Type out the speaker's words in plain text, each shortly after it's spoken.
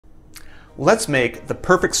Let's make the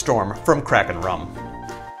perfect storm from Kraken Rum.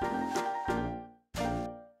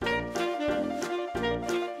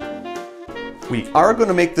 We are going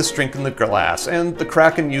to make this drink in the glass, and the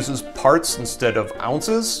Kraken uses parts instead of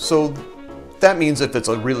ounces, so that means if it's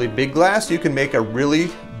a really big glass, you can make a really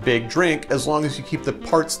big drink as long as you keep the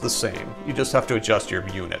parts the same. You just have to adjust your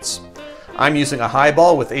units. I'm using a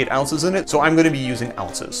highball with 8 ounces in it, so I'm going to be using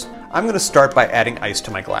ounces. I'm going to start by adding ice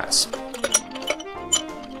to my glass.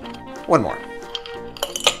 1 more.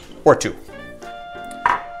 Or 2.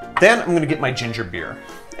 Then I'm going to get my ginger beer.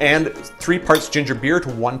 And 3 parts ginger beer to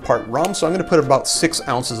 1 part rum, so I'm going to put about 6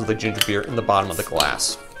 ounces of the ginger beer in the bottom of the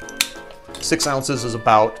glass. 6 ounces is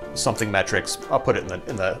about something metrics. I'll put it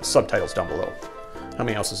in the subtitles down below. How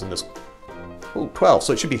many ounces in this? Oh, 12,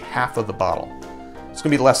 so it should be half of the bottle. It's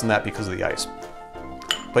going to be less than that because of the ice.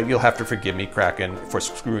 But you'll have to forgive me, Kraken, for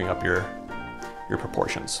screwing up your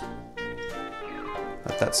proportions.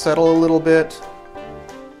 Let that settle a little bit.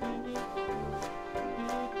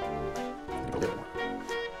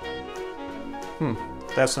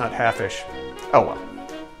 That's not half-ish. Oh well.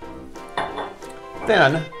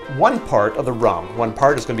 Then, 1 part of the rum. 1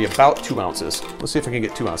 part is going to be about 2 ounces. Let's see if I can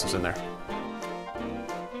get 2 ounces in there.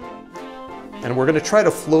 And we're going to try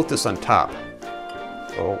to float this on top.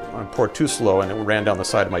 Oh, I poured too slow and it ran down the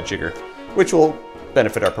side of my jigger, which will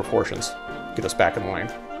benefit our proportions. Get us back in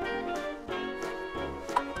line.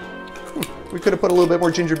 We could have put a little bit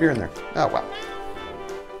more ginger beer in there. Oh well.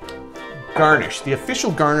 Garnish. The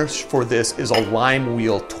official garnish for this is a lime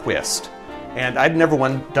wheel twist. And I'd never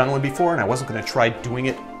done one before, and I wasn't going to try doing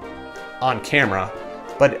it on camera,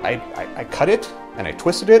 but I cut it, and I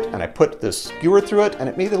twisted it, and I put this skewer through it, and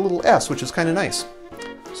it made a little S, which is kind of nice.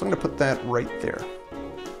 So I'm going to put that right there.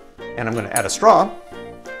 And I'm going to add a straw,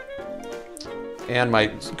 and my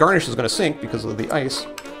garnish is going to sink because of the ice.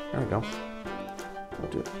 There we go. We'll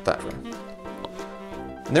do it that way.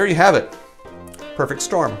 And there you have it. Perfect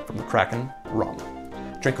storm from the Kraken Rum.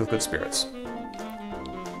 Drink with good spirits.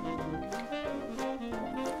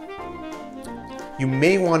 You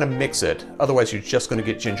may want to mix it, otherwise you're just going to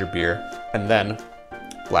get ginger beer and then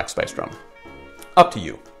black spiced rum. Up to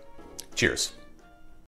you. Cheers.